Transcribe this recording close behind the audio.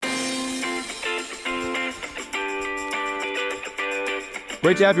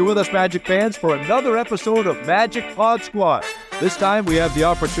Great to have you with us, Magic fans, for another episode of Magic Pod Squad. This time, we have the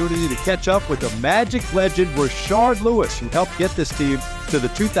opportunity to catch up with the Magic legend, Rashard Lewis, who helped get this team to the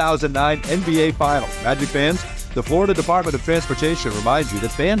 2009 NBA Finals. Magic fans, the Florida Department of Transportation reminds you that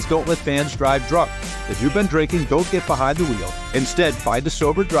fans don't let fans drive drunk. If you've been drinking, don't get behind the wheel. Instead, find a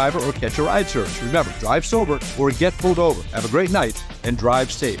sober driver or catch a ride service. Remember, drive sober or get pulled over. Have a great night and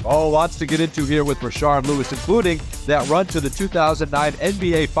drive safe. Oh, lots to get into here with Rashard Lewis, including that run to the 2009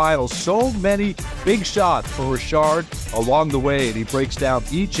 NBA Finals. So many big shots for Rashard along the way, and he breaks down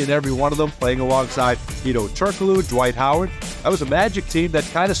each and every one of them, playing alongside Hedo Turkoglu, Dwight Howard. That was a Magic team that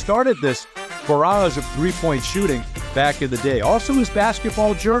kind of started this barrage of three-point shooting back in the day. Also his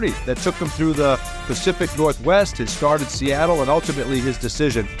basketball journey that took him through the Pacific Northwest, his start at Seattle, and ultimately his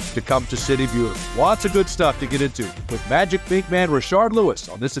decision to come to City Beautiful. Lots of good stuff to get into with Magic big man Rashard Lewis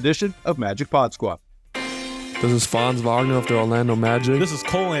on this edition of Magic Pod Squad. This is Fonz Wagner of the Orlando Magic. This is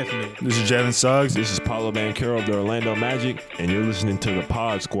Cole Anthony. This is Jalen Suggs. This is Paulo Banchero of the Orlando Magic, and you're listening to the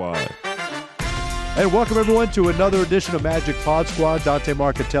Pod Squad. And welcome everyone to another edition of Magic Pod Squad. Dante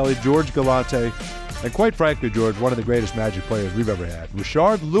Marcatelli, George Galante, and quite frankly, George, one of the greatest Magic players we've ever had.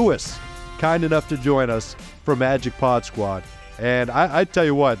 Rashard Lewis, kind enough to join us for Magic Pod Squad. And I tell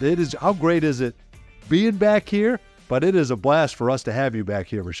you what, how great is it being back here? But it is a blast for us to have you back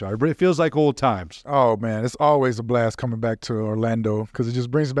here, Rashard. It feels like old times. Oh, man, it's always a blast coming back to Orlando because it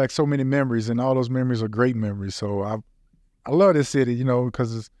just brings back so many memories, and all those memories are great memories. So I love this city,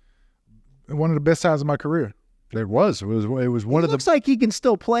 because it's one of the best times of my career. It was one of the. Looks like he can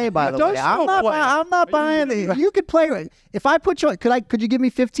still play. By the way, I'm not buying it. You could play. If I put you, could you give me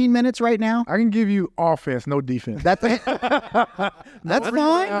 15 minutes right now? I can give you offense, no defense. That's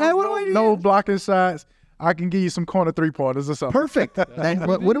fine. No blocking shots. I can give you some corner three-pointers or something. Perfect.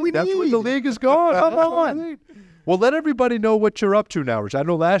 What do we need? That's what the league is going. Come on. Well, let everybody know what you're up to now, Rich. I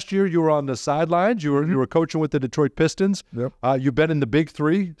know last year you were on the sidelines. You were coaching with the Detroit Pistons. Yep. You've been in the Big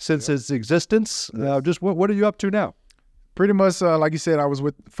Three since its existence. Just what are you up to now? Pretty much, like you said, I was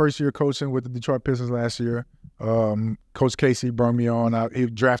with first year coaching with the Detroit Pistons last year. Coach Casey brought me on. He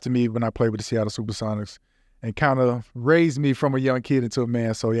drafted me when I played with the Seattle Supersonics and kind of raised me from a young kid into a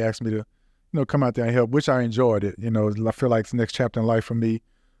man. So he asked me to, come out there and help, which I enjoyed it. I feel like it's the next chapter in life for me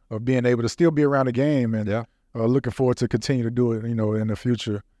of being able to still be around the game and looking forward to continue to do it, in the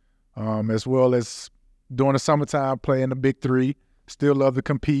future. As well as during the summertime, playing the Big Three. Still love to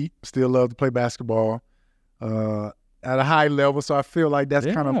compete. Still love to play basketball at a high level. So I feel like that's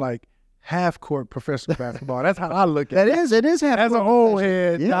kind of like half-court professional basketball. That's how I look at it. It is half-court. As an old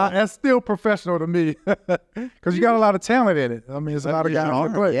head, that's still professional to me because you got a lot of talent in it. I mean, there's a lot of guys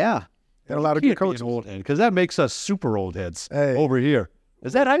that play. Yeah. And a lot of good coaches. Old head, because that makes us super old heads over here.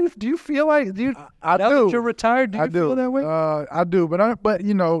 Is that how do you feel like? I do. That you're retired, do you feel that way? I do, but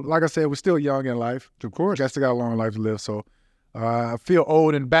like I said, we're still young in life. Of course, I still got a long life to live. So I feel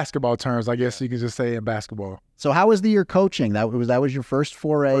old in basketball terms. I guess you could just say in basketball. So how was the year coaching? That was your first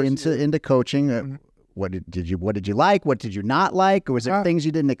foray into coaching. Mm-hmm. What did you like? What did you not like? Or was there things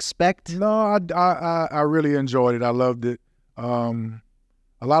you didn't expect? No, I really enjoyed it. I loved it.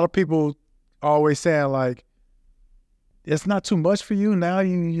 A lot of people always saying like, it's not too much for you now.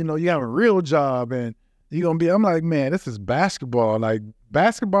 You have a real job and you're gonna be. I'm like, man, this is basketball. Like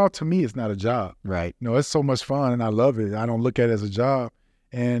basketball to me is not a job. Right. It's so much fun and I love it. I don't look at it as a job.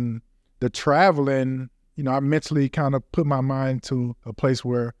 And the traveling, I mentally kind of put my mind to a place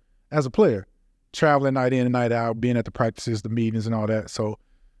where, as a player, traveling night in and night out, being at the practices, the meetings, and all that. So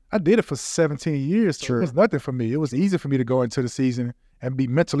I did it for 17 years. So it was nothing for me. It was easy for me to go into the season and be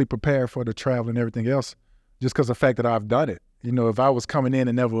mentally prepared for the travel and everything else, just because of the fact that I've done it. If I was coming in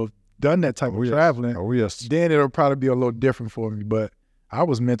and never done that type of traveling, then it'll probably be a little different for me. But I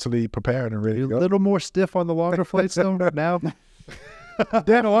was mentally prepared and ready to go. A little more stiff on the longer flights though now?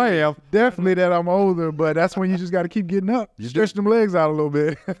 Definitely I am. Definitely that I'm older, but that's when you just got to keep getting up. You stretch them legs out a little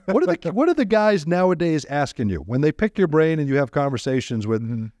bit. What are the guys nowadays asking you? When they pick your brain and you have conversations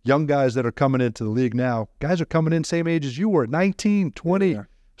with young guys that are coming into the league now, guys are coming in same age as you were, 19, 20,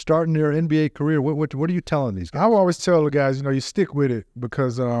 starting their NBA career. What are you telling these guys? I always tell the guys, you stick with it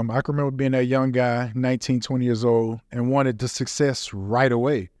because I can remember being that young guy, 19, 20 years old, and wanted the success right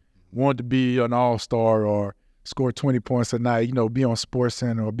away. Wanted to be an all-star or score 20 points a night, be on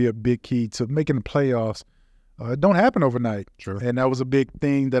SportsCenter or be a big key to making the playoffs. It don't happen overnight. Sure. And that was a big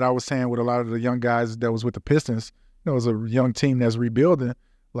thing that I was saying with a lot of the young guys that was with the Pistons. It was a young team that's rebuilding.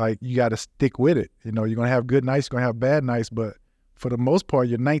 Like, you got to stick with it. You're going to have good nights, you're going to have bad nights, but for the most part,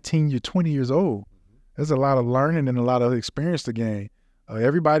 you're 19, you're 20 years old. There's a lot of learning and a lot of experience to gain.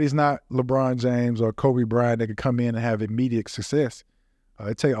 Everybody's not LeBron James or Kobe Bryant that can come in and have immediate success.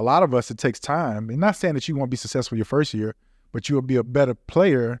 A lot of us, it takes time. And not saying that you won't be successful your first year, but you will be a better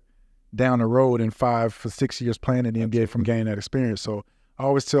player down the road in 5 or 6 years playing in the NBA from gaining that experience. So I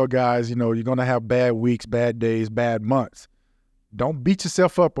always tell guys, you know, you're going to have bad weeks, bad days, bad months. Don't beat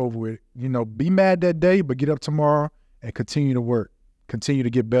yourself up over it. You know, be mad that day, but get up tomorrow and continue to work. Continue to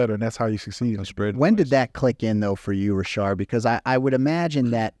get better, and that's how you succeed. When did that click in, though, for you, Rashard? Because I would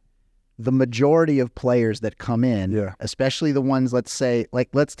imagine that the majority of players that come in, especially the ones, let's say, like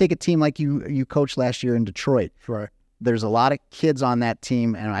let's take a team like you coached last year in Detroit. Right. There's a lot of kids on that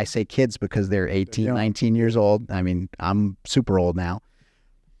team, and I say kids because they're 18, 19 years old. I mean, I'm super old now.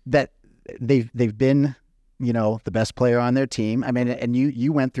 That they've been, you know, the best player on their team. I mean, and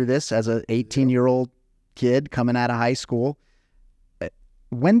you went through this as an 18-year-old kid coming out of high school.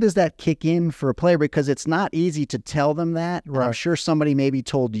 When does that kick in for a player? Because it's not easy to tell them that. Right. I'm sure somebody maybe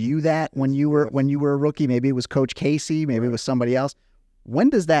told you that when you were a rookie. Maybe it was Coach Casey. Maybe it was somebody else. When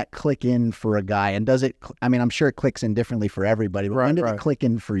does that click in for a guy? And does it? I mean, I'm sure it clicks in differently for everybody. But when did it click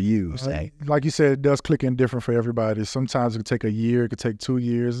in for you? Say, like you said, it does click in different for everybody. Sometimes it could take a year. It could take 2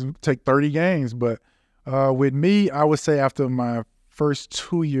 years. It could take 30 games. But with me, I would say after my first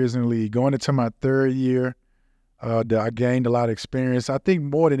 2 years in the league, going into my third year. I gained a lot of experience. I think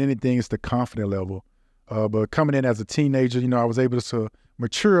more than anything, it's the confidence level. But coming in as a teenager, you know, I was able to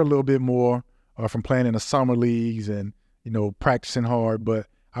mature a little bit more from playing in the summer leagues and, you know, practicing hard. But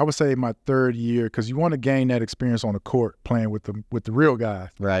I would say my third year, because you want to gain that experience on the court playing with the real guys.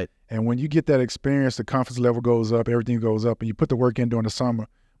 Right. And when you get that experience, the confidence level goes up, everything goes up, and you put the work in during the summer.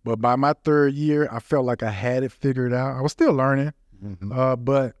 But by my third year, I felt like I had it figured out. I was still learning,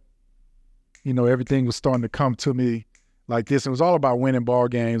 but you know, everything was starting to come to me like this. It was all about winning ball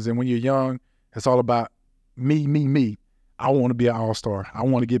games. And when you're young, it's all about me, me, me. I want to be an all-star. I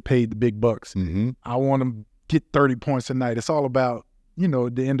want to get paid the big bucks. I want to get 30 points a night. It's all about, you know,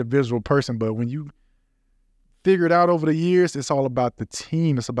 the individual person. But when you figure it out over the years, it's all about the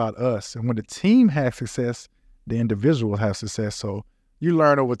team. It's about us. And when the team has success, the individual has success. So you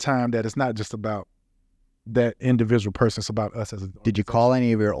learn over time that it's not just about that individual person. It's about us as a Did you call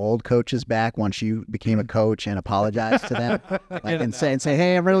any of your old coaches back once you became a coach and apologize to them? and say,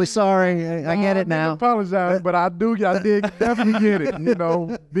 hey, I'm really sorry. I get it now. I apologize, but I did definitely get it. You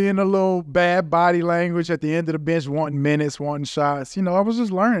know, being a little bad body language at the end of the bench, wanting minutes, wanting shots. You know, I was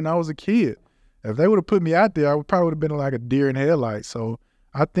just learning. I was a kid. If they would have put me out there, I probably would have been like a deer in headlights. So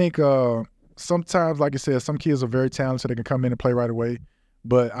I think sometimes, like I said, some kids are very talented. They can come in and play right away.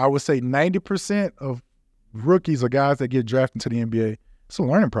 But I would say 90% of rookies or guys that get drafted into the NBA, it's a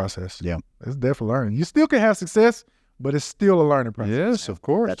learning process. Yeah. It's definitely learning. You still can have success, but it's still a learning process. Yes, of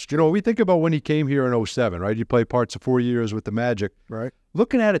course. That's, you know, we think about when he came here in 07, right? You played parts of 4 years with the Magic. Right.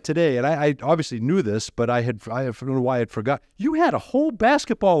 Looking at it today, and I obviously knew this, but I don't know why I had forgot. You had a whole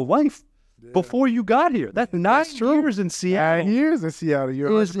basketball life before you got here. That's 9 years in Seattle. 9 years in Seattle.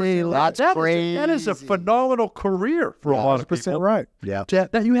 That is a phenomenal career for a lot of people. 100% right. Yeah.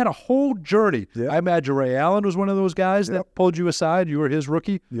 That you had a whole journey. Yeah. I imagine Ray Allen was one of those guys that pulled you aside. You were his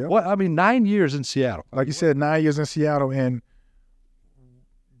rookie. Yeah. What? I mean, 9 years in Seattle. Like you said, 9 years in Seattle, and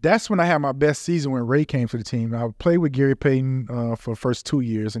that's when I had my best season when Ray came to the team. I played with Gary Payton for the first 2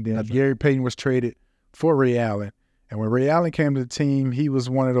 years, and then Gary Payton was traded for Ray Allen. And when Ray Allen came to the team, he was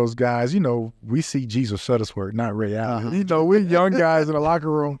one of those guys, you know, we see Jesus Shuttlesworth, not Ray Allen. You know, we're young guys in the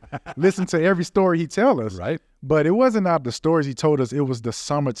locker room, listen to every story he tell us. Right. But it wasn't out the stories he told us. It was the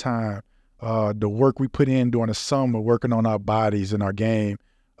summertime, the work we put in during the summer, working on our bodies and our game.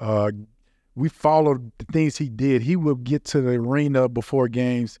 We followed the things he did. He would get to the arena before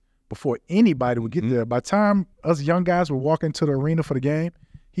games, before anybody would get there. By the time us young guys would walk into the arena for the game,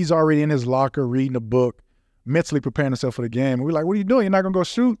 he's already in his locker reading a book, mentally preparing himself for the game. And we're like, what are you doing? You're not going to go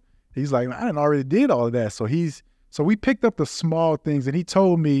shoot? He's like, I already did all of that. So we picked up the small things, and he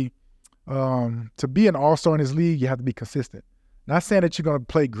told me to be an all-star in this league, you have to be consistent. Not saying that you're going to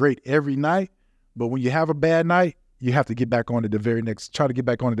play great every night, but when you have a bad night, you have to get back on to try to get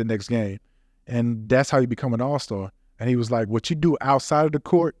back on to the next game. And that's how you become an all-star. And he was like, what you do outside of the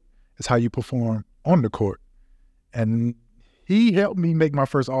court is how you perform on the court. And he helped me make my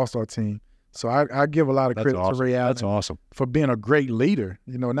first all-star team. So I give a lot of credit to Ray Allen. That's awesome. For being a great leader,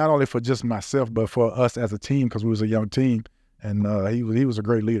 you know, not only for just myself, but for us as a team, because we was a young team. And he was a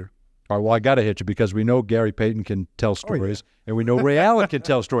great leader. All right, well, I got to hit you because we know Gary Payton can tell stories, and we know Ray Allen can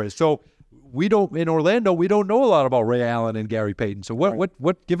tell stories. So in Orlando, we don't know a lot about Ray Allen and Gary Payton. So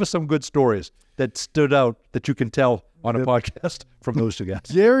what give us some good stories that stood out that you can tell on a podcast from those two guys?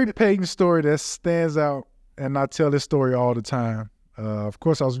 Gary Payton's story that stands out, and I tell this story all the time. Of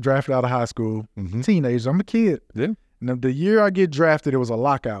course, I was drafted out of high school, teenager. I'm a kid. Yeah. Now, the year I get drafted, it was a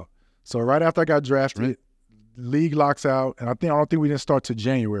lockout. So right after I got drafted, league locks out, and I don't think we didn't start till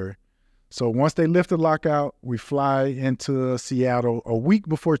January. So once they lift the lockout, we fly into Seattle a week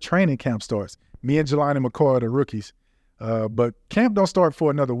before training camp starts. Me and Jelani McCoy are the rookies. But camp don't start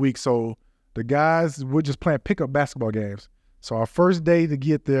for another week, so the guys, we're just playing pickup basketball games. So our first day to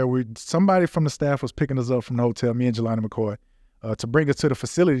get there, somebody from the staff was picking us up from the hotel, me and Jelani McCoy, to bring us to the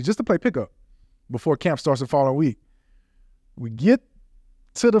facility just to play pickup before camp starts the following week. We get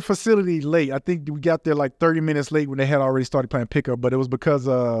to the facility late. I think we got there like 30 minutes late when they had already started playing pickup, but it was because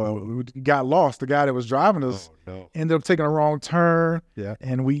we got lost. The guy that was driving us ended up taking a wrong turn,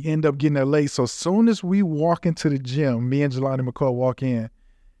 and we end up getting there late. So as soon as we walk into the gym, me and Jelani McCoy walk in,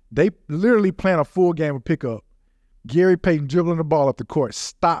 they literally playing a full game of pickup. Gary Payton dribbling the ball up the court,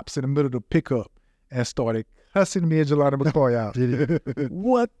 stops in the middle of the pickup and started cussing me and Jelani McCoy out.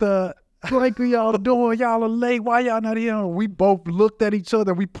 What the heck are y'all doing? Y'all are late. Why y'all not here? We both looked at each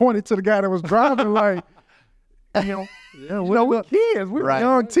other. We pointed to the guy that was driving like, we're kids. We were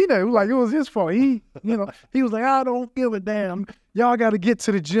young teenagers. Like, it was his fault. He was like, I don't give a damn. Y'all got to get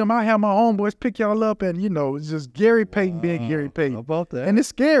to the gym. I have my homeboys pick y'all up. And, it's just Gary Payton being Gary Payton. How about that? And it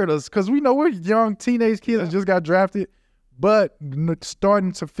scared us because we know we're young teenage kids that just got drafted. But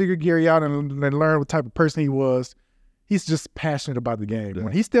starting to figure Gary out and learn what type of person he was, he's just passionate about the game. Yeah.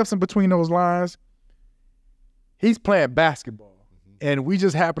 When he steps in between those lines, he's playing basketball. And we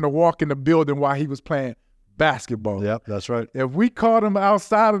just happened to walk in the building while he was playing basketball. Yep, that's right. If we caught him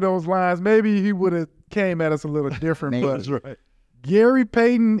outside of those lines, maybe he would have came at us a little different. But that's right. Gary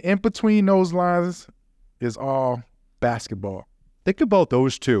Payton in between those lines is all basketball. Think about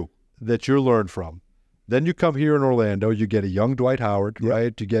those two that you learned from. Then you come here in Orlando, you get a young Dwight Howard,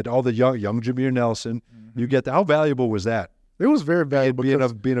 right? You get all the young Jameer Nelson. You get how valuable was that? It was very valuable.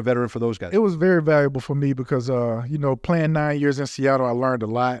 Being a veteran for those guys. It was very valuable for me because, playing 9 years in Seattle, I learned a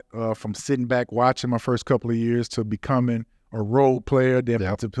lot from sitting back, watching my first couple of years to becoming a role player, then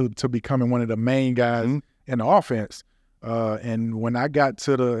to becoming one of the main guys in the offense. And when I got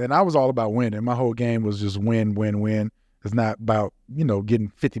and I was all about winning. My whole game was just win, win, win. It's not about, getting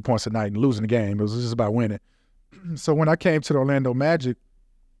 50 points a night and losing the game. It was just about winning. So when I came to the Orlando Magic,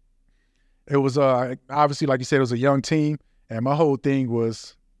 it was obviously, like you said, it was a young team, and my whole thing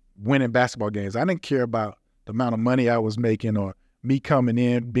was winning basketball games. I didn't care about the amount of money I was making or me coming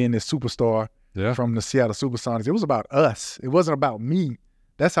in, being this superstar from the Seattle Supersonics. It was about us. It wasn't about me.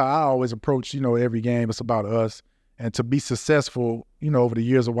 That's how I always approach, every game. It's about us. And to be successful, over the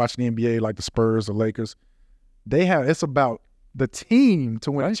years of watching the NBA, like the Spurs, the Lakers, it's about the team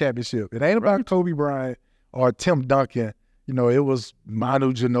to win a championship. It ain't about Kobe Bryant or Tim Duncan. It was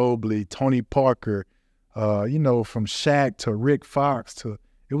Manu Ginobili, Tony Parker, from Shaq to Rick Fox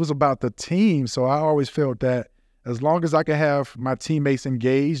it was about the team. So I always felt that as long as I could have my teammates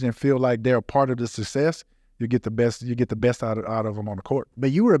engaged and feel like they're a part of the success, you get the best out of them on the court.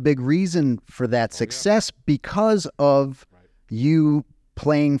 But you were a big reason for that success because of you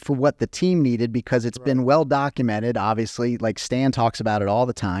playing for what the team needed, because it's been well documented, obviously, like Stan talks about it all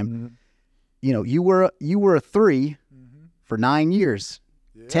the time. You were a 3 for 9 years,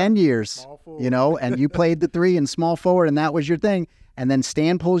 10 years, and you played the 3 and small forward, and that was your thing. And then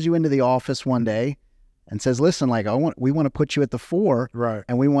Stan pulls you into the office one day and says, listen, like, we want to put you at the 4. Right.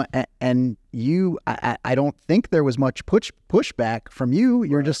 And I don't think there was much pushback from you.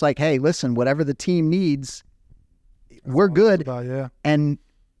 You're just like, hey, listen, whatever the team needs, we're good. And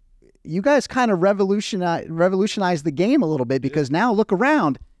you guys kind of revolutionized the game a little bit, because now look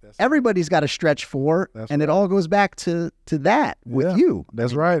around. Everybody's got a stretch 4, and it all goes back to that with you.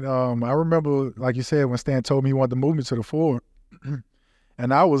 That's right. I remember, like you said, when Stan told me he wanted to move me to the 4,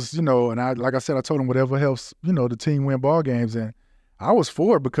 and I was, like I said, I told him whatever helps, the team win ball games. And I was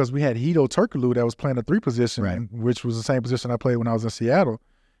 4 because we had Hito Turkoglu that was playing the 3 position, which was the same position I played when I was in Seattle.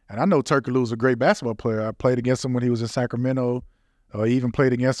 And I know Turkoglu was a great basketball player. I played against him when he was in Sacramento. I even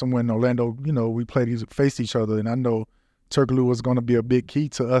played against him when Orlando, we faced each other. And I know Turkoglu was going to be a big key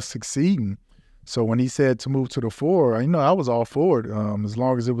to us succeeding. So when he said to move to the 4, I was all for it, as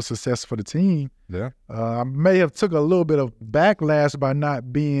long as it was success for the team. I may have took a little bit of backlash by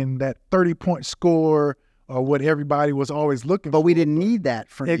not being that 30-point scorer or what everybody was always looking for. But we didn't need that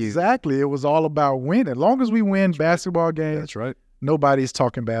from you. Exactly. It was all about winning. As long as we win basketball games. That's right. Nobody's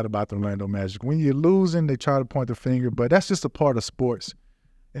talking bad about the Orlando Magic. When you're losing, they try to point the finger, but that's just a part of sports.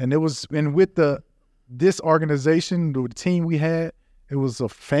 And with this organization, the team we had, it was a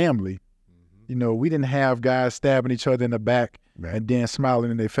family. We didn't have guys stabbing each other in the back and then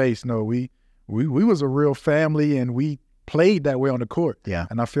smiling in their face. No, we was a real family, and we played that way on the court. Yeah.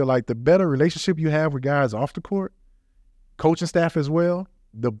 And I feel like the better relationship you have with guys off the court, coaching staff as well,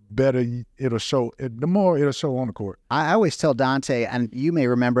 the better it'll show. The more it'll show on the court. I always tell Dante, and you may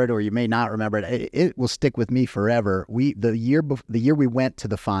remember it or you may not remember it. It will stick with me forever. The year we went to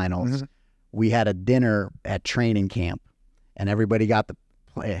the finals, we had a dinner at training camp, and everybody got the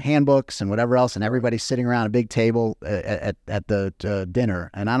handbooks and whatever else, and everybody's sitting around a big table at the dinner.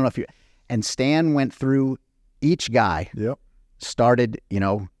 And I don't know if and Stan went through each guy. Yep. Started,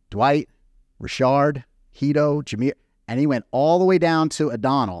 Dwight, Rashard, Hito, Jameer. And he went all the way down to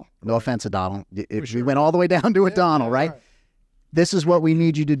O'Donnell. No offense, O'Donnell. We went all the way down to O'Donnell, right? This is what we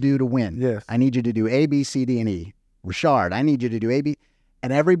need you to do to win. Yes. I need you to do A, B, C, D, and E. Rashard, I need you to do A, B.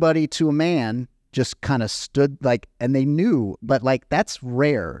 And everybody to a man just kind of stood and they knew, but that's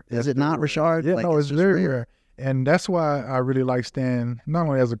rare. Is it not, Rashard? Yeah, no, it's very rare. And that's why I really like Stan, not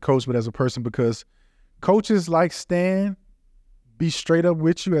only as a coach, but as a person, because coaches like Stan be straight up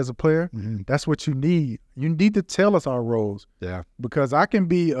with you as a player. Mm-hmm. That's what you need. You need to tell us our roles. Yeah. Because I can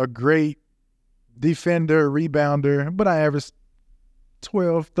be a great defender, rebounder, but I average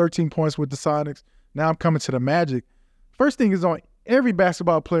 12, 13 points with the Sonics. Now I'm coming to the Magic. First thing is on every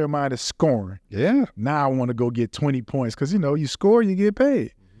basketball player mind is scoring. Yeah. Now I want to go get 20 points because, you score, you get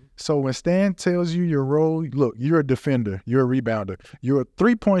paid. Mm-hmm. So when Stan tells you your role, look, you're a defender, you're a rebounder, you're a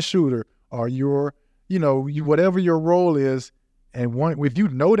three-point shooter, or you're, whatever your role is. And if you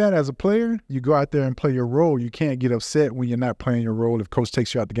know that as a player, you go out there and play your role. You can't get upset when you're not playing your role if coach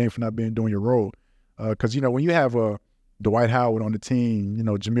takes you out the game for not doing your role. Because, when you have Dwight Howard on the team,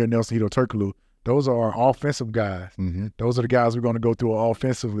 Jameer Nelson, Hito Turkoglu, those are our offensive guys. Mm-hmm. Those are the guys we're going to go through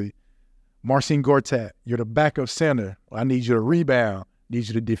offensively. Marcin Gortat, you're the backup center. I need you to rebound, need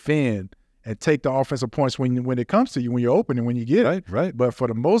you to defend, and take the offensive points when it comes to you, when you're open and when you get it. Right. But for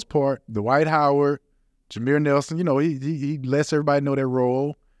the most part, Dwight Howard, Jameer Nelson, he lets everybody know their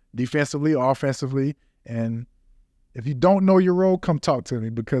role defensively, offensively. And if you don't know your role, come talk to me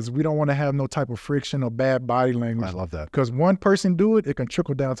because we don't want to have no type of friction or bad body language. I love that. Because one person do it, it can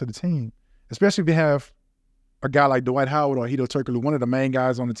trickle down to the team, especially if you have a guy like Dwight Howard or Hito Turkoglu, one of the main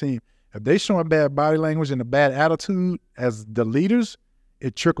guys on the team. If they show a bad body language and a bad attitude as the leaders,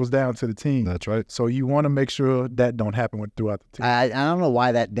 it trickles down to the team. That's right. So you want to make sure that don't happen throughout the team. I don't know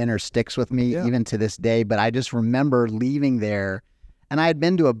why that dinner sticks with me even to this day, but I just remember leaving there, and I had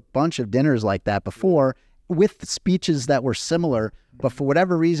been to a bunch of dinners like that before with speeches that were similar, but for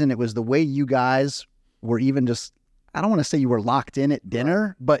whatever reason, it was the way you guys were even just, I don't want to say you were locked in at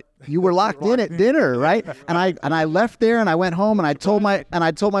dinner, but you were locked in at dinner, right? And I left there and I went home and I told my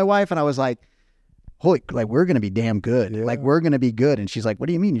wife, and I was like, holy, we're going to be damn good. Yeah. We're going to be good. And she's like, what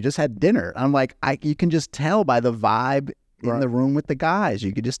do you mean? You just had dinner. I'm like, you can just tell by the vibe in the room with the guys.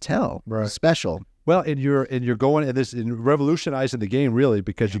 You could just tell. Right. It's special. Well, and you're going in revolutionizing the game really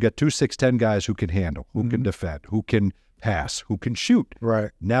because you got 2 6'10" guys who can handle, who can defend, who can pass, who can shoot.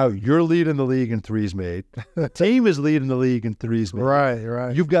 Right. Now you're leading the league in threes made. The team is leading the league in threes made.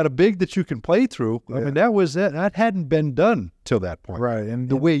 Right. You've got a big that you can play through. Yeah. I mean, that hadn't been done till that point. Right. And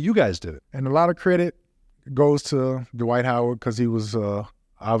the way you guys did it. And a lot of credit goes to Dwight Howard because he was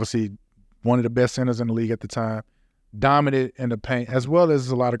obviously one of the best centers in the league at the time, dominant in the paint, as well as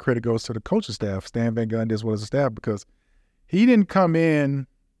a lot of credit goes to the coaching staff, Stan Van Gundy, as well as the staff, because he didn't come in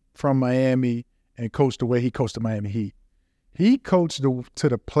from Miami and coach the way he coached the Miami Heat. He coached to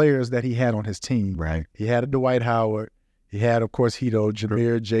the players that he had on his team. Right. He had a Dwight Howard. He had, of course, Hito,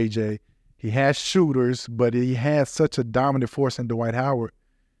 Jameer, JJ. He had shooters, but he had such a dominant force in Dwight Howard.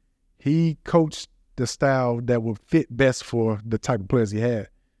 He coached the style that would fit best for the type of players he had.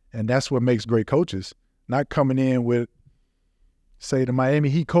 And that's what makes great coaches. Not coming in with, say, the Miami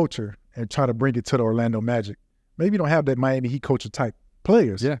Heat culture and try to bring it to the Orlando Magic. Maybe you don't have that Miami Heat culture type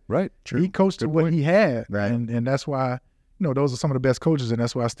players. Yeah, right. True. He coached to what he had. Right. And that's why, those are some of the best coaches, and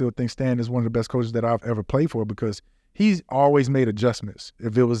that's why I still think Stan is one of the best coaches that I've ever played for because he's always made adjustments.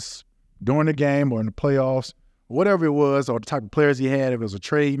 If it was during the game or in the playoffs, whatever it was, or the type of players he had, if it was a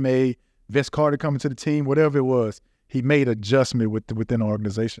trade made, Vince Carter coming to the team, whatever it was, he made adjustment within the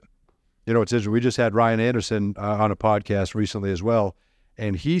organization. It's interesting. We just had Ryan Anderson on a podcast recently as well,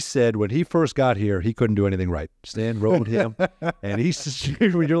 and he said when he first got here, he couldn't do anything right. Stan wrote him, and he said,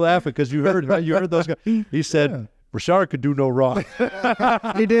 you're laughing because you heard those guys. He said, Rashard could do no wrong.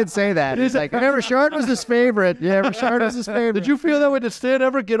 He did say that. He's like, Rashard was his favorite. Yeah, Rashard was his favorite. Did you feel that way? Did Stan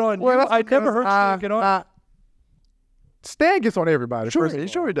ever get on you? I never heard Stan get on. Stan gets on everybody. Sure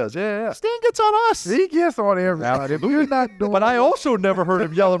he does. Yeah. Stan gets on us. He gets on everybody. We're not doing But I also never heard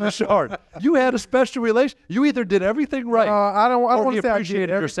him yell at Rashard. You had a special relation. You either did everything right. I don't want he to say I appreciated did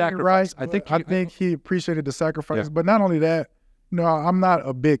your everything sacrifice. right. I think he appreciated the sacrifice. Yeah. But not only that, I'm not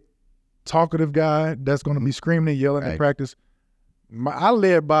a big talkative guy that's going to be screaming and yelling in practice. I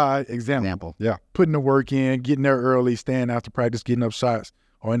led by example. Yeah. Putting the work in, getting there early, staying after practice, getting up shots,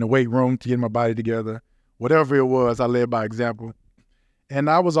 or in the weight room to get my body together. Whatever it was, I led by example. And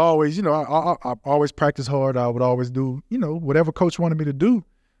I was always, I always practice hard. I would always do, whatever coach wanted me to do.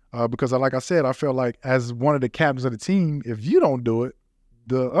 Because like I said, I felt like as one of the captains of the team, if you don't do it,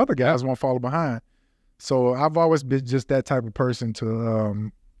 the other guys won't follow behind. So I've always been just that type of person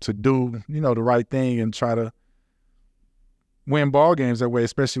to do, the right thing and try to win ball games that way,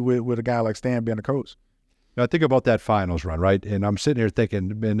 especially with a guy like Stan being a coach. Now, think about that finals run, right? And I'm sitting here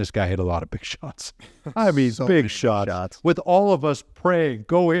thinking, man, this guy hit a lot of big shots. I mean, So big many shots. With all of us praying,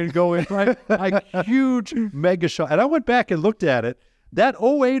 go in, right? Like huge mega shot. And I went back and looked at it. That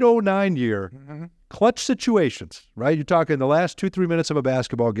 08-09 year, clutch situations, right? You're talking the last 2-3 minutes of a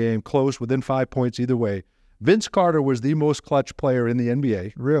basketball game, close, within 5 points either way. Vince Carter was the most clutch player in the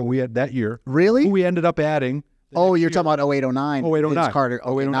NBA. Really? We had that year. Really? Who we ended up adding. Oh, you're talking about 08-09. 08-09. Vince Carter.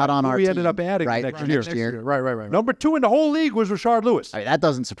 Okay, not on our we team. ended up adding right, next year. Right. Number 2 in the whole league was Rashard Lewis. I mean, that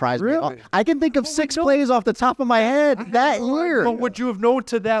doesn't surprise me. Really? I can think of 6 plays off the top of my head that year. But would you have known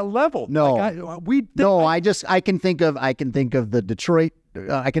to that level? No. I I can think of the Detroit.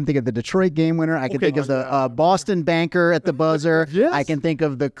 I can think of the Detroit game winner. I can think of the Boston banker at the buzzer. Yes. I can think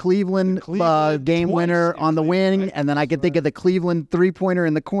of the Cleveland game twice winner on the wing, and then I can think of the Cleveland 3-pointer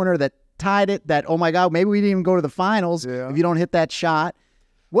in the corner that tied it. That, oh my God, maybe we didn't even go to the finals if you don't hit that shot.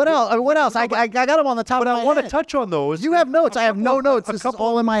 What else? I got them on the top of my head. I want to touch on those. You have notes. I have no notes. This is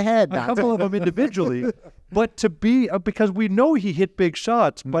all in my head. A couple of them individually, but to be because we know he hit big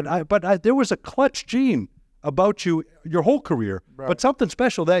shots, but there was a clutch gene about you your whole career, but something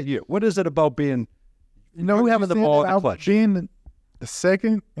special that year. What is it about being, having the ball in the clutch? Being the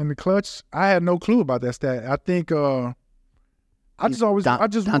second in the clutch, I had no clue about that stat. I think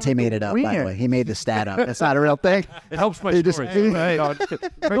Dante made it up, by the way. He made the stat up. That's not a real thing. It helps my story.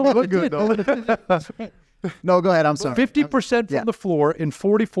 look good though. No, go ahead. I'm sorry. 50% from the floor and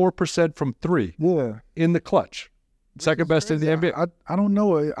 44% from 3 in the clutch. Second best in the NBA. I don't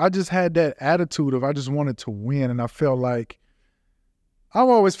know. I just had that attitude of I just wanted to win, and I've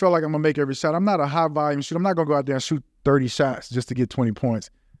always felt like I'm going to make every shot. I'm not a high-volume shooter. I'm not going to go out there and shoot 30 shots just to get 20 points,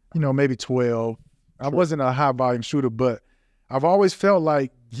 maybe 12. I wasn't a high-volume shooter, but I've always felt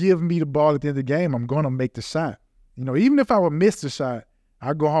like give me the ball at the end of the game, I'm going to make the shot. Even if I would miss the shot,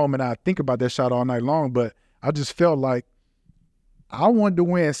 I'd go home and I'd think about that shot all night long, but I just felt like I wanted to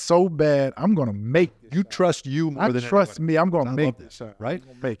win so bad, I'm going to make this shot. Trust you more than trust anyone. me. I'm going to make this shot. Right?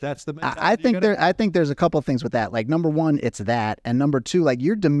 That's the I think there's a couple things with that. Like, number one, it's that. And number two, like,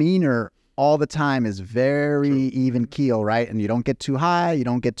 your demeanor all the time is very even keel, right? And you don't get too high, you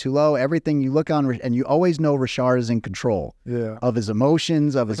don't get too low. Everything you look on, and you always know Rashard is in control of his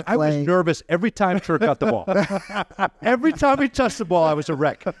emotions, of his play. I was nervous every time Turk got the ball. Every time he touched the ball, I was a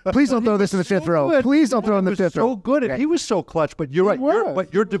wreck. Please don't throw this in the fifth row. Please don't throw in the fifth row. So good, and he was so clutch. But you're right.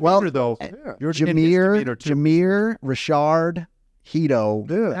 But your demeanor, though, your Jameer, Rashard, Hito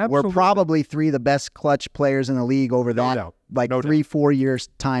were probably 3 of the best clutch players in the league over that 3-4 years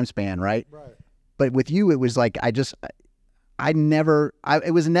time span, right? But with you, it was like it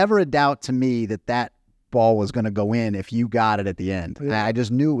was never a doubt to me that ball was going to go in if you got it at the end. I just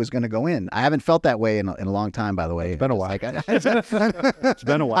knew it was going to go in. I haven't felt that way in a long time, by the way. It's been a while. It's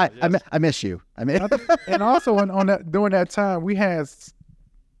been a while. I miss you. And also during that time, we had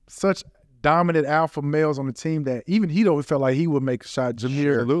such dominant alpha males on the team that even Hito felt like he would make a shot.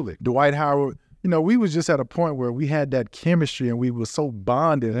 Jameer, absolutely. Dwight Howard. We was just at a point where we had that chemistry and we were so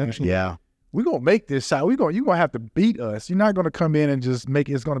bonded. Yeah. We're going to make this shot. You're going to have to beat us. You're not going to come in and just make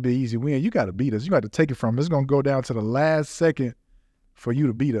it. It's going to be an easy win. You got to beat us. You got to take it from us. It's going to go down to the last second for you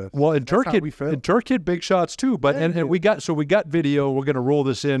to beat us. Well, and Turk hit big shots too. But and we got video. We're going to roll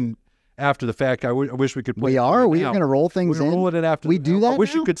this in after the fact. I wish we could play. We're going to roll things in. We're rolling it after. We do that. I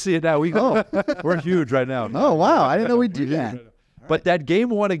wish now? you could see it now. We're huge right now. Oh wow! I didn't know we do that. But that game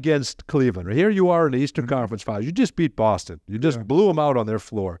 1 against Cleveland, here you are in the Eastern Conference Finals. You just beat Boston. You just blew them out on their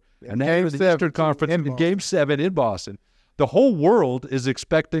floor. And then in the Eastern Conference in Game 7 in Boston, the whole world is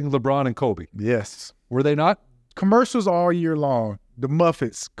expecting LeBron and Kobe. Yes. Were they not? Commercials all year long. The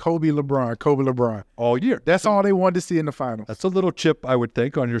Muffets, Kobe LeBron. All year. That's all they wanted to see in the finals. That's a little chip, I would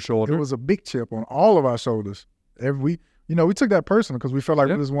think, on your shoulder. It was a big chip on all of our shoulders. We took that personal because we felt like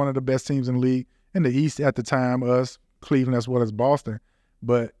we was one of the best teams in the league in the East at the time, us, Cleveland, as well as Boston.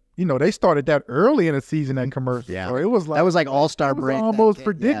 But, they started that early in the season, that commercial. Yeah. So it was like That was like all-star it was break. almost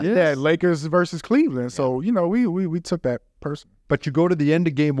predicted Yeah. that Lakers versus Cleveland. So, we took that personally. But you go to the end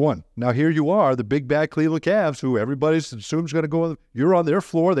of game one. Now, here you are, the big bad Cleveland Cavs, who everybody assumes going to go. You're on their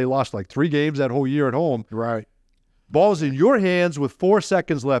floor. They lost like 3 games that whole year at home. Right. Ball's in your hands with 4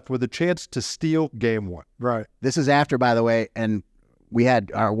 seconds left with a chance to steal game one. Right. This is after, by the way, and we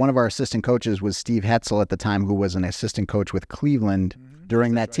had one of our assistant coaches was Steve Hetzel at the time, who was an assistant coach with Cleveland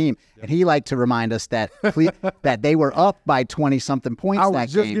during that team. And he liked to remind us that that they were up by 20-something points I was that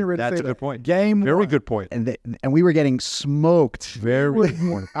just game. getting ready to That's say a good point. Game Very one. good point. And we were getting smoked. Very good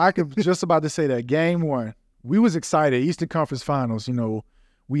point. I could just about to say that. Game one. We was excited. Eastern Conference Finals,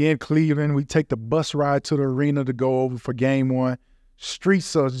 we in Cleveland. We take the bus ride to the arena to go over for game one.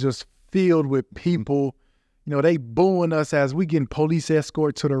 Streets are just filled with people. They booing us as we getting police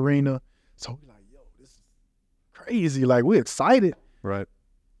escort to the arena. So we like, yo, this is crazy. Like, we're excited. Right.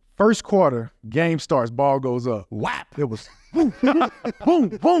 First quarter, game starts, ball goes up. Whap! It was boom, boom,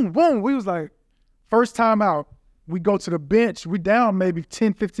 boom, boom. We was like, first time out, we go to the bench. We down maybe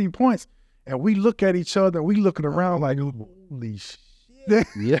 10, 15 points. And we look at each other. We looking around like, holy shit.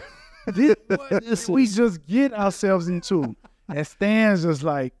 Yeah. We just get ourselves into. And Stan's just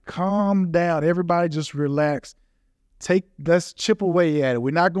like, calm down. Everybody just relax. Let's chip away at it.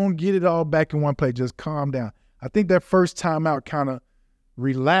 We're not going to get it all back in one play. Just calm down. I think that first time out kind of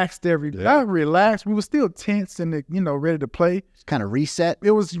relaxed everybody. Not relaxed. We were still tense and, ready to play. Kind of reset.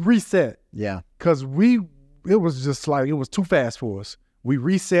 It was reset. Yeah. Because it was just like, it was too fast for us. We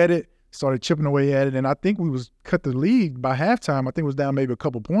reset it, started chipping away at it, and I think we was cut the lead by halftime. I think it was down maybe a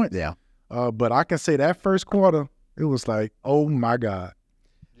couple points. Yeah. But I can say that first quarter, it was like, oh my God.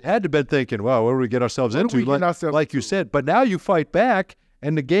 You had to been thinking, wow, what do we get ourselves What do into? we get ourselves like you into? said. But now you fight back,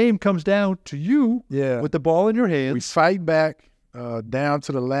 and the game comes down to you with the ball in your hands. We fight back down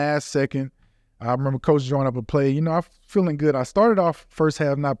to the last second. I remember Coach drawing up a play. I'm feeling good. I started off first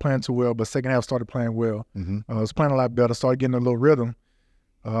half not playing too well, but second half started playing well. I was playing a lot better, started getting a little rhythm.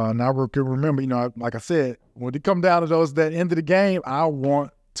 And I can remember, like I said, when it come down to that end of the game, I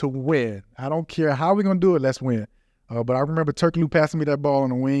want to win. I don't care how we're going to do it, let's win. But I remember Turkey Lou passing me that ball on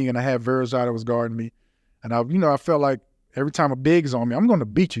the wing, and I had Rashard that was guarding me. And I felt like every time a big's on me, I'm going to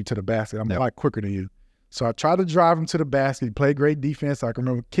beat you to the basket. I'm a lot quicker than you. So I tried to drive him to the basket. He played great defense. I can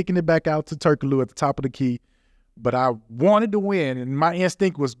remember kicking it back out to Turkey Lou at the top of the key. But I wanted to win, and my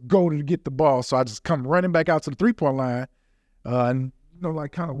instinct was go to get the ball. So I just come running back out to the three-point line and,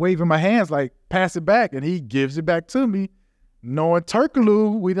 like kind of waving my hands like pass it back. And he gives it back to me. Knowing Turkey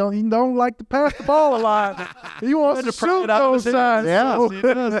Lou, he don't like to pass the ball a lot. He wants to shoot those shots. Yeah, So he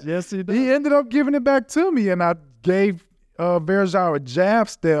does. Yes, he does. he ended up giving it back to me, and I gave Rashard a jab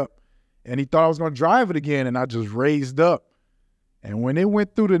step, and he thought I was going to drive it again, and I just raised up. And when it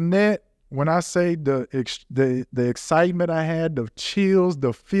went through the net, when I say the excitement I had, the chills,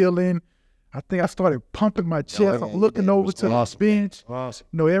 the feeling, I think I started pumping my chest. I'm looking over to the bench. Awesome.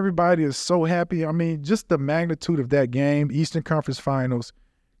 Everybody is so happy. I mean, just the magnitude of that game, Eastern Conference Finals,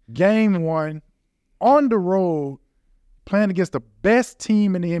 game one, on the road, playing against the best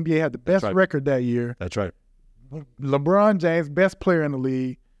team in the NBA, had the best record that year. That's right. LeBron James, best player in the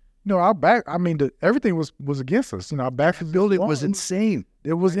league. Our back, everything was against us. Our backfield building was insane.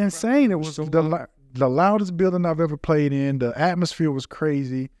 It was insane. It was the loudest building I've ever played in. The atmosphere was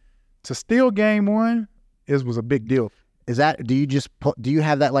crazy. To steal game one was a big deal. Is that, do you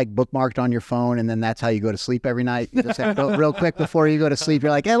have that like bookmarked on your phone, and then that's how you go to sleep every night? You just have to, real quick before you go to sleep,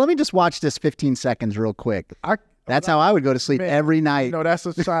 you're like, hey, let me just watch this 15 seconds real quick. That's how I would go to sleep every night. That's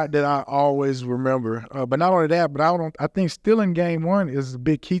a shot that I always remember. But not only that, but I think stealing game one is a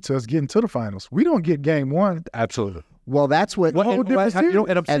big key to us getting to the finals. We don't get game one. Absolutely. Well, that's what. and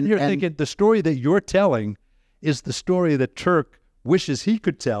I'm sitting here thinking the story that you're telling is the story that Turk wishes he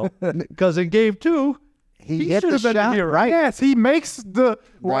could tell, because in game two, he hit the should have been shot, the hero. right? Yes, he makes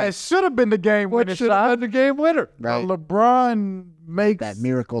it should have been the game winner. What should have been the game winner? Right. LeBron makes That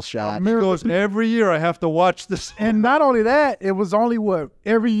miracle shot. He goes, every year I have to watch this. And not only that, it was only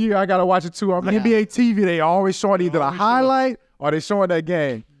every year I got to watch it too. On NBA TV, they always showing either a highlight or they showing that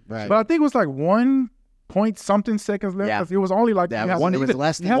game. Right. But I think it was like 1 point something seconds left. Yeah. It was only like Yeah, you have it to- was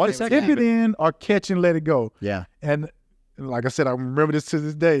less than you have 1 to second. tip it in or catch and let it go. Yeah. And like I said, I remember this to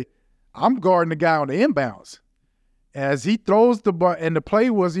this day. I'm guarding the guy on the inbounds. As he throws the ball, and the play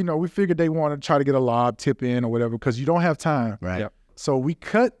was, we figured they wanted to try to get a lob tip in or whatever because you don't have time. Right. Yep. So we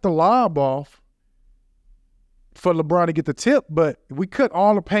cut the lob off for LeBron to get the tip, but we cut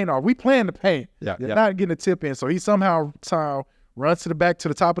all the paint off. We playing the paint. Yeah, They're yeah. not getting the tip in. So he somehow runs to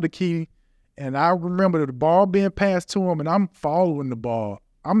the top of the key. And I remember the ball being passed to him, and I'm following the ball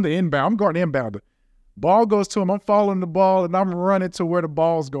I'm the inbound. I'm guarding inbounder. Ball goes to him. I'm following the ball, and I'm running to where the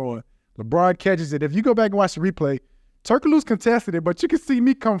ball's going. LeBron catches it. If you go back and watch the replay, Turkoglu's contested it, but you can see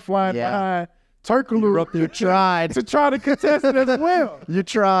me come flying behind Turkoglu. You tried. to try to contest it as well. You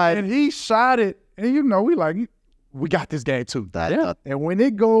tried. And he shot it. And, we got this game too. And when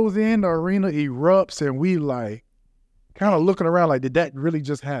it goes in, the arena erupts, and we kind of looking around like, did that really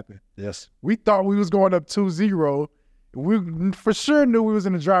just happen? Yes. We thought we was going up 2-0. We for sure knew we was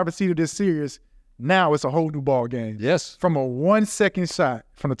in the driver's seat of this series. Now it's a whole new ball game. Yes. From a 1-second shot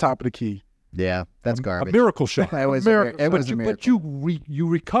from the top of the key. Yeah, that's garbage. A miracle shot. It was a miracle. But you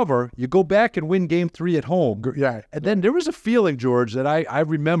recover. You go back and win Game 3 at home. Yeah. And then there was a feeling, George, that I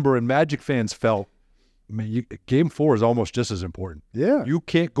remember and Magic fans felt. I mean, Game 4 is almost just as important. Yeah. You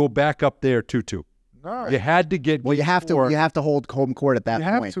can't go back up there 2-2. No. You had to get. Well, you have to hold home court at that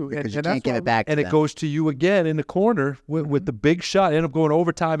point because you can't give it back. And it goes to you again in the corner with the big shot. End up going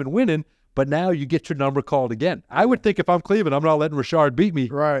overtime and winning. But now you get your number called again. I would think if I'm Cleveland, I'm not letting Rashard beat me.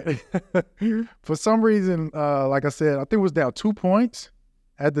 Right. For some reason, like I said, I think it was down 2 points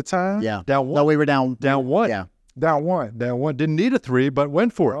at the time. Yeah. Down 1. No, we were down 1. Yeah. Down 1. Down 1. Didn't need a 3, but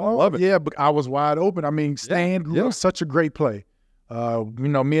went for it. I love it. Yeah, but I was wide open. I mean, Stan grew up such a great play.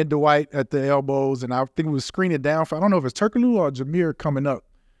 Me and Dwight at the elbows, and I think we was screening down for, I don't know if it's Turkoglu or Jameer coming up.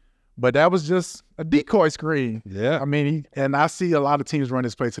 But that was just a decoy screen. Yeah. I mean, and I see a lot of teams run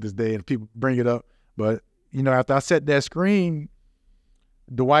this play to this day, and people bring it up. But, after I set that screen,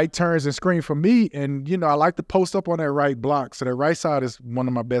 Dwight turns and screen for me, and, I like to post up on that right block. So that right side is one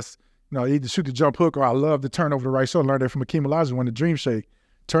of my best, either shoot the jump hook or I love to turn over the right shoulder. I learned that from Akeem Olajuwon, the dream shake.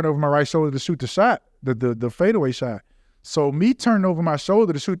 Turn over my right shoulder to shoot the shot, the fadeaway shot. So me turning over my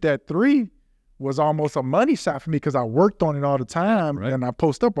shoulder to shoot that 3 was almost a money shot for me because I worked on it all the time and I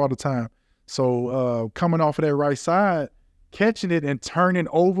post up all the time. So coming off of that right side, catching it and turning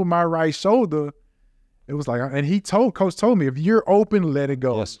over my right shoulder, it was like, and Coach told me, if you're open, let it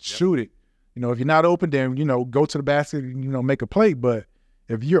go. Yes. Shoot it. If you're not open, then, go to the basket and, make a play. But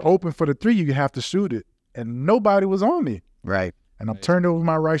if you're open for the 3, you have to shoot it. And nobody was on me. Right. And I'm turned over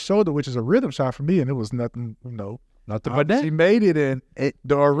my right shoulder, which is a rhythm shot for me, and it was nothing, Nothing but that. He made it, and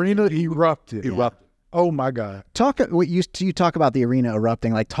the arena erupted. Erupted. Oh my God! You talk about the arena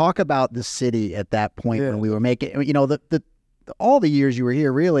erupting. Like, talk about the city at that point when we were making. All the years you were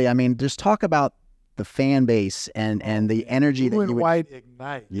here, really. I mean, just talk about the fan base and the energy that you White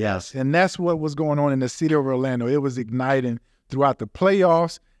ignite. Yes, and that's what was going on in the city of Orlando. It was igniting throughout the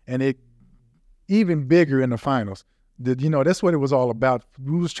playoffs, and it even bigger in the finals. That's what it was all about.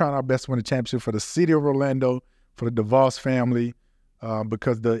 We was trying our best to win the championship for the city of Orlando, for the DeVos family,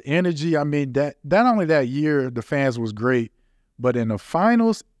 because the energy, I mean, that only that year, the fans was great, but in the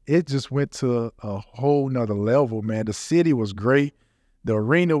finals, it just went to a whole nother level, man. The city was great. The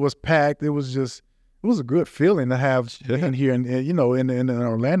arena was packed. It was a good feeling to have in here and in the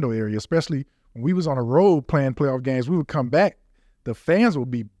Orlando area, especially when we was on the road playing playoff games. We would come back. The fans would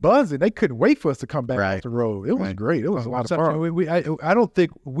be buzzing. They couldn't wait for us to come back off the road. It was great. It was a lot of fun. I don't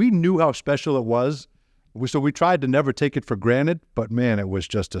think we knew how special it was. So we tried to never take it for granted, but man, it was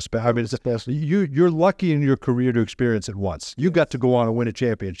just a special. I mean, you're lucky in your career to experience it once. You got to go on and win a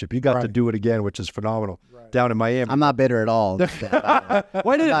championship. You got to do it again, which is phenomenal. Down in Miami. I'm not bitter at all.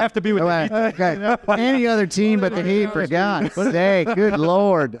 Why did it have to be with the Heat? Any other team but the Heat, for God's sake. Good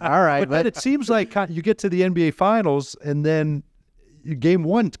Lord. All right. But it seems like you get to the NBA Finals, and then Game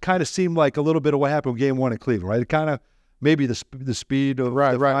 1 kind of seemed like a little bit of what happened with Game 1 at Cleveland, right? It kind of maybe the speed of the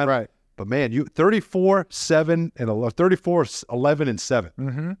final. Right. But man, you 34-7 and 34-11 and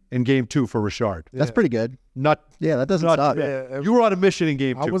 7 in Game 2 for Rashard. That's pretty good. That doesn't suck. You were on a mission in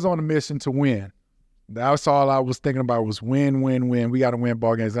Game 2. I was on a mission to win. That's all I was thinking about was win. We got to win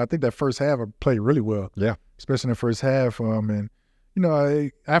ball games. And I think that first half I played really well. Yeah, especially in the first half. And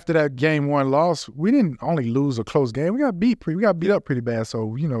after that Game 1 loss, we didn't only lose a close game. We got beat up pretty bad.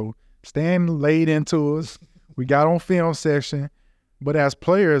 So Stan laid into us. We got on film section. But as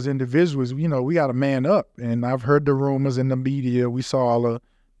players, individuals, we got to man up. And I've heard the rumors in the media. We saw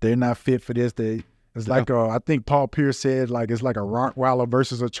they're not fit for this. It's like I think Paul Pierce said, like it's like a Rottweiler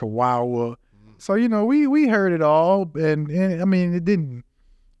versus a Chihuahua. So, we heard it all. And I mean, it didn't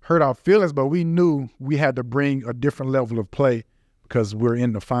hurt our feelings, but we knew we had to bring a different level of play because we're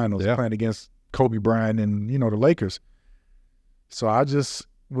in the finals playing against Kobe Bryant and, the Lakers. So I just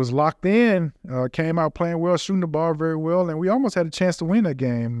was locked in, came out playing well, shooting the ball very well, and we almost had a chance to win that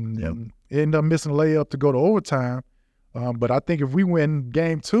game. Yep. Ended up missing a layup to go to overtime. But I think if we win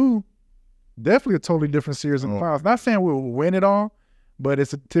Game 2, definitely a totally different series in the finals. Not saying we'll win it all, but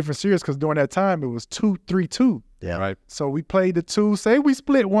it's a different series because during that time it was 2-3-2. Yeah. Right. So we played the 2. Say we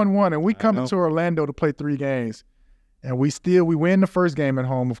split 1-1, and we come into Orlando to play 3 games, and we win the first game at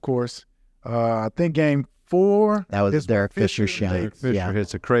home, of course. I think game 4. That was is Derek when Fisher's shot. Derek Fisher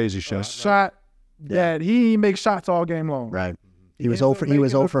hits a crazy shot. Shot that he makes shots all game long. Right. He was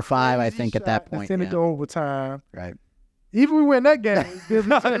 0 for 5, I think, at that point. Send it to overtime. Right. Even we win that game.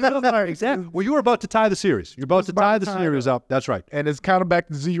 Exactly. Well, you were about to tie the series. You're about to tie the series up. That's right. And it's kind of back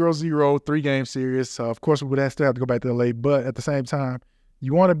to 0-0, 3-game series. So, of course, we would still have to go back to LA. But at the same time,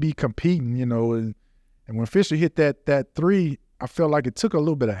 you want to be competing, and when Fisher hit that 3, I felt like it took a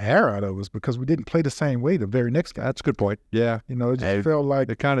little bit of air out of us because we didn't play the same way the very next game. That's a good point. Yeah. It just felt like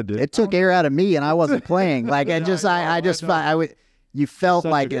it kind of did. It took air out of me, and I wasn't playing. Like you felt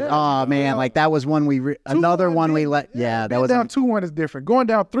like it. Oh man, like that was one another one we let. Yeah, that was down 2-1 is different. Going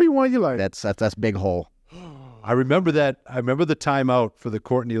down 3-1, you're like that's big hole. I remember that. I remember the timeout for the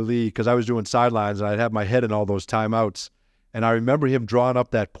Courtney Lee because I was doing sidelines and I'd have my head in all those timeouts. And I remember him drawing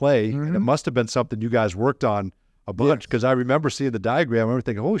up that play, and it must have been something you guys worked on a bunch because I remember seeing the diagram. I remember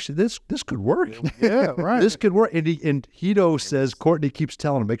thinking, "Oh shit, this could work." Yeah, right. This could work. And Hito says Courtney keeps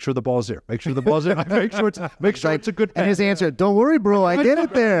telling him, "Make sure the ball's there. Make sure the ball's there. Make sure it's a good pass." And his answer, "Don't worry, bro, I get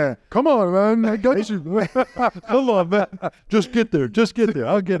it there." Come on, man, I got you. Come on, man. Just get there. Just get there.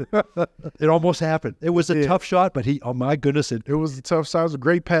 I'll get it. It almost happened. It was a tough shot, but oh my goodness, it was a tough shot. It was a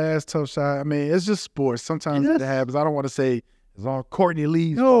great pass, tough shot. I mean, it's just sports. Sometimes it happens. I don't want to say it's all Courtney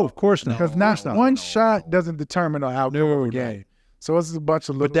Lee's No, fault. of course not. Because not one shot doesn't determine the outcome of a game. So it's a bunch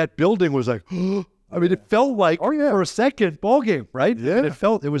of little. But that building was like, I mean, it felt like for a second ball game, right? Yeah. And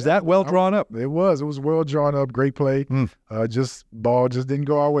it was that well drawn up. It was well drawn up. Great play. Ball just didn't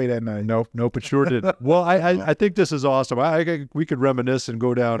go our way that night. Nope, it sure did. Well, I think this is awesome. we could reminisce and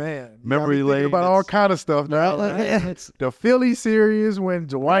go down memory lane about all kind of stuff. Now. The Philly series when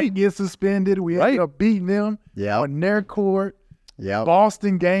Dwight gets suspended, we ended up beating them on their court. Yeah.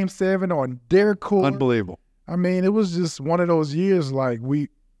 Boston Game 7 on their court. Unbelievable. I mean, it was just one of those years like we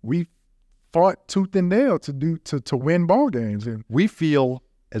fought tooth and nail to win ball games. And we feel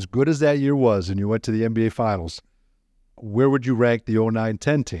as good as that year was, and you went to the NBA Finals. Where would you rank the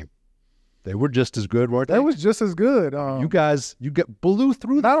 09-10 team? They were just as good, weren't they? They was just as good. You blew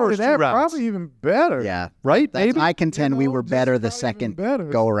through the not only first that, 2 rounds. probably even better. Yeah. Right? I contend we were better the second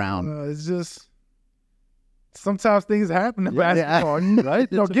go around. It's just sometimes things happen in basketball, right?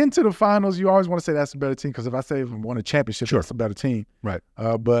 Getting to the finals, you always want to say that's a better team because if I say we won a championship, that's a better team. Right.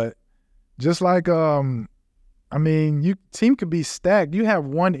 But just like, team could be stacked. You have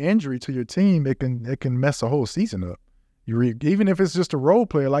one injury to your team, it can mess a whole season up. Even if it's just a role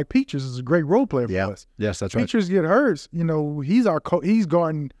player, like Peaches is a great role player for us. Yes, that's right. Peaches get hurt. He's our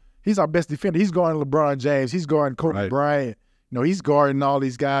best defender. He's guarding LeBron James. He's guarding Kobe Bryant. He's guarding all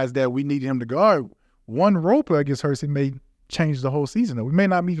these guys that we need him to guard. One role player gets hurt, it may change the whole season. We may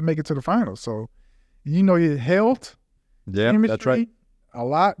not even make it to the finals. So, your health, chemistry, that's right. A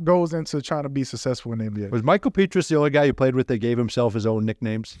lot goes into trying to be successful in the NBA. Was Michael Petrus the only guy you played with that gave himself his own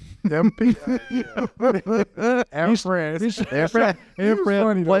nicknames? MP. Aaron France.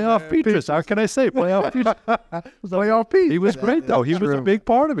 Playoff Petrus. How can I say Playoff Petrus? Playoff Pete. He was great, though. He was a big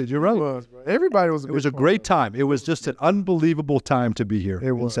part of it. You're right. Everybody was. It was a great time. It was just an unbelievable time to be here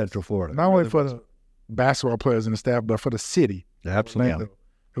in Central Florida. Not only for the basketball players and the staff, but for the city. Absolutely.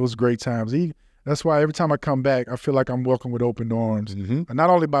 It was great times. That's why every time I come back, I feel like I'm welcomed with open arms. Mm-hmm.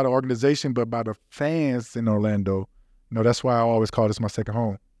 Not only by the organization, but by the fans in Orlando. That's why I always call this my second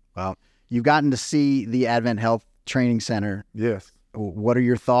home. Well, you've gotten to see the AdventHealth Training Center. Yes. What are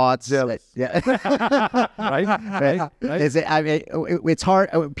your thoughts? Jealous. Right? Is it? It's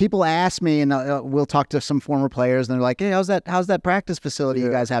hard. People ask me, and we'll talk to some former players, and they're like, "Hey, how's that practice facility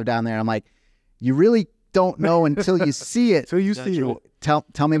you guys have down there?" I'm like, "You really don't know until you see it." Until you see it. Tell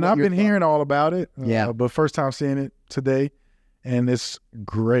me. And what I've been hearing all about it. But first time seeing it today, and it's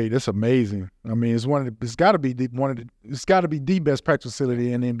great. It's amazing. I mean, it's got to be the best practice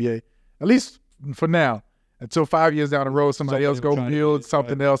facility in the NBA, at least for now. Until 5 years down the road, somebody else go build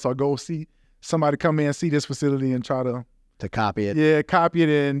something else, or go see somebody come in and see this facility and try to copy it. Yeah, copy it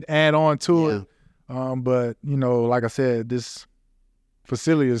and add on to it. But like I said, this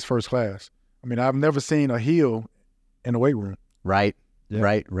facility is first class. I mean, I've never seen a hill in the weight room. Right. Yeah.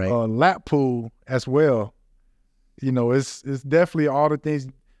 Right. Lap pool as well. It's definitely all the things.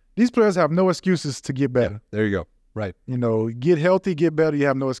 These players have no excuses to get better. Yeah, there you go. Right. Get healthy, get better. You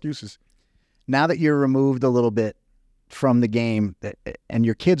have no excuses. Now that you're removed a little bit from the game, and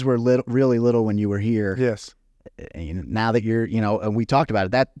your kids were really little when you were here. Yes. Now that you're, and we talked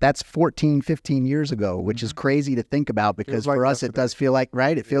about it, that's 14, 15 years ago, which is crazy to think about because for us, it does feel like,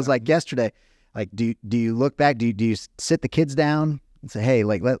 right? It feels like yesterday. Like, do you look back? Do you sit the kids down and say, hey,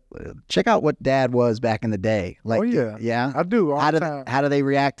 like, check out what Dad was back in the day? Like, Oh, yeah. yeah. I do all How the do time. how do they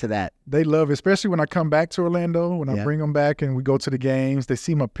react to that? They love it, especially when I come back to Orlando. When I Yeah. bring them back and we go to the games, they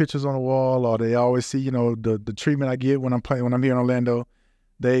see my pictures on the wall, or they always see, the treatment I get when I'm here in Orlando.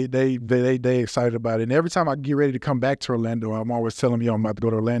 They excited about it. And every time I get ready to come back to Orlando, I'm always telling them, I'm about to go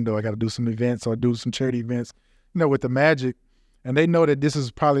to Orlando. I got to do some events or do some charity events, with the Magic. And they know that this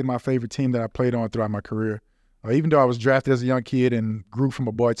is probably my favorite team that I played on throughout my career. Even though I was drafted as a young kid and grew from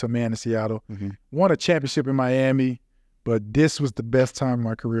a boy to a man in Seattle, won a championship in Miami, but this was the best time in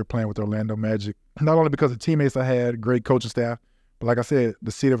my career playing with the Orlando Magic. Not only because of the teammates I had, great coaching staff, but like I said,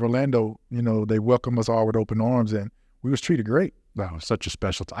 the city of Orlando, they welcomed us all with open arms, and we was treated great. Wow, such a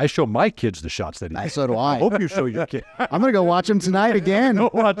special time. I show my kids the shots that he did. So do I. Hope you show your kid. I'm gonna go watch them tonight again. Go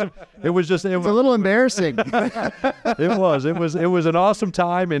watch them. It was It's a little embarrassing. It was an awesome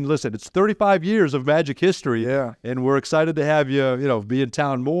time. And listen, it's 35 years of Magic history. Yeah. And we're excited to have you, be in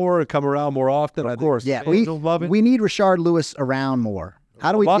town more and come around more often. Of course. Yeah, fans will love it. we need Rashard Lewis around more.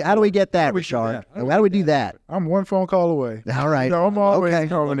 How do we get that, Rashard? How do we do that? I'm one phone call away. All right. I'm always Okay.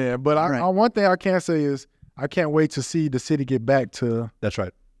 coming in. But one thing I can say is I can't wait to see the city get back to That's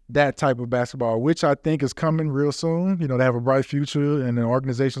right. that type of basketball, which I think is coming real soon. They have a bright future, and the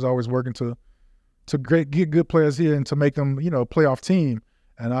organization's always working to get good players here and to make them, a playoff team.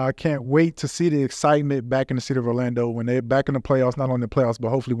 And I can't wait to see the excitement back in the city of Orlando when they're back in the playoffs, not only the playoffs, but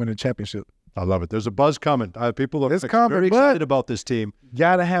hopefully win the championship. I love it. There's a buzz coming. People are It's coming, very but- excited about this team.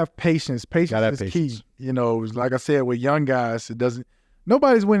 Gotta have patience. Gotta Patience have is patience. key. Like I said, with young guys,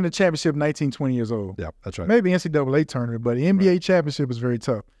 nobody's winning the championship 19, 20 years old. Yeah, that's right. Maybe NCAA tournament, but the NBA championship is very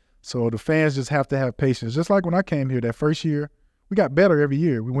tough. So the fans just have to have patience. Just like when I came here that first year, we got better every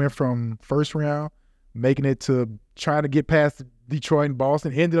year. We went from first round, making it to trying to get past Detroit and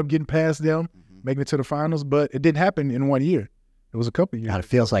Boston, ended up getting past them, making it to the finals, but it didn't happen in 1 year. It was a couple of years. God, it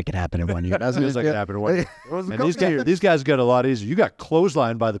feels like it happened in 1 year, doesn't Feels it? like it happened in 1 year. It was a And couple these guys got a lot easier. You got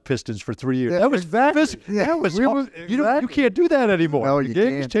clotheslined by the Pistons for 3 years. Yeah, That was exactly. That was We was- you exactly. can't do that anymore. No, the you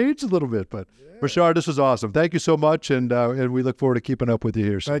game has can't. changed a little bit, but Rashard, this was awesome. Thank you so much, and we look forward to keeping up with you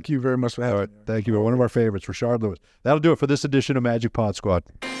here. Thank you very much for All having right, me. thank you. One of our favorites, Rashard Lewis. That'll do it for this edition of Magic Pod Squad.